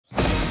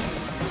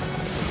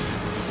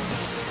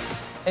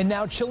And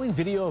now chilling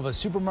video of a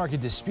supermarket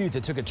dispute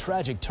that took a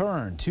tragic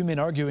turn. Two men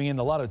arguing in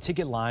the lotto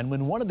ticket line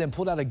when one of them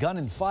pulled out a gun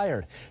and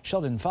fired.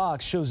 Sheldon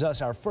Fox shows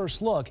us our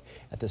first look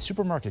at the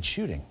supermarket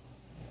shooting.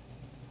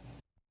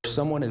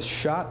 Someone is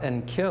shot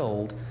and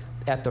killed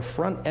at the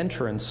front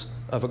entrance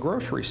of a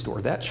grocery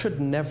store. That should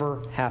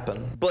never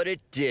happen. But it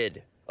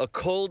did. A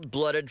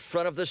cold-blooded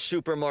front of the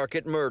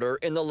supermarket murder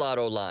in the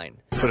lotto line.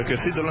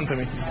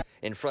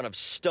 In front of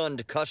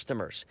stunned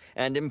customers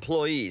and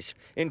employees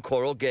in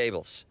Coral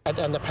Gables.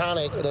 And the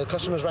panic, the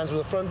customers ran through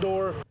the front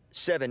door.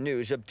 7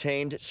 News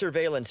obtained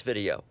surveillance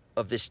video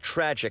of this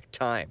tragic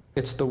time.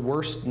 It's the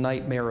worst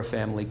nightmare a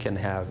family can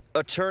have.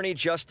 Attorney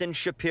Justin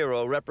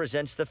Shapiro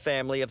represents the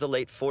family of the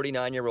late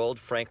 49-year-old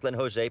Franklin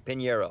Jose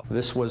Pinheiro.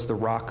 This was the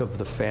rock of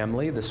the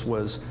family. This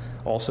was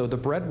also the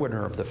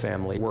breadwinner of the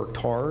family. Worked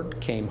hard,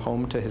 came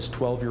home to his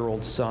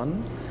 12-year-old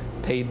son,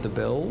 paid the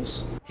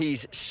bills.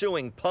 He's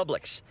suing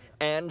Publix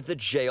and the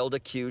jailed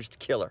accused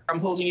killer. I'm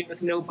holding you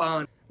with no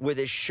bond. With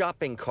his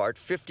shopping cart,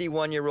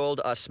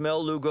 51-year-old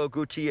Asmel Lugo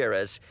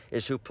Gutierrez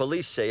is who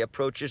police say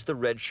approaches the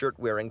red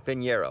shirt-wearing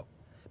Pinheiro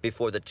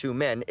before the two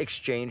men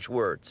exchange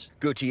words.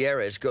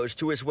 Gutierrez goes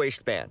to his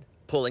waistband,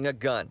 pulling a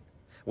gun.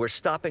 We're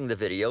stopping the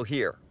video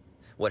here.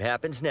 What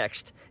happens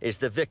next is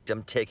the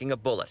victim taking a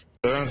bullet.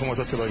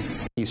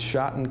 He's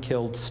shot and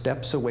killed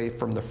steps away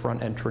from the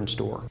front entrance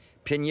door.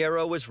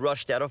 Pinheiro was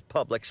rushed out of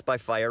Publix by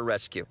fire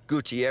rescue.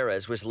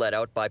 Gutierrez was led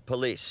out by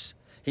police.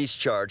 He's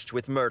charged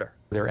with murder.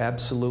 There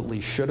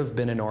absolutely should have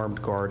been an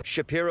armed guard.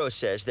 Shapiro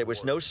says there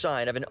was no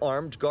sign of an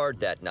armed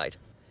guard that night,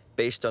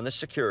 based on the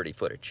security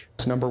footage.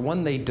 Number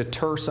one, they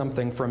deter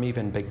something from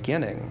even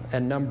beginning.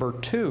 And number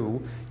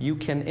two, you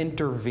can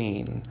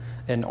intervene.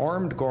 An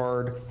armed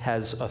guard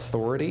has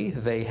authority,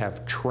 they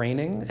have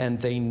training,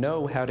 and they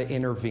know how to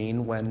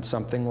intervene when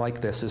something like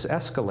this is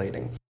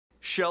escalating.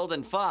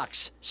 Sheldon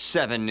Fox,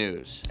 7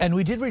 News. And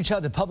we did reach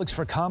out to Publix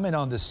for comment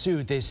on the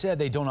suit. They said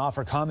they don't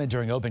offer comment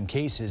during open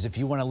cases. If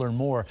you want to learn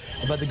more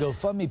about the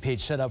GoFundMe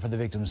page set up for the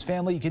victim's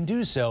family, you can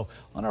do so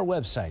on our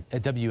website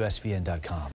at WSVN.com.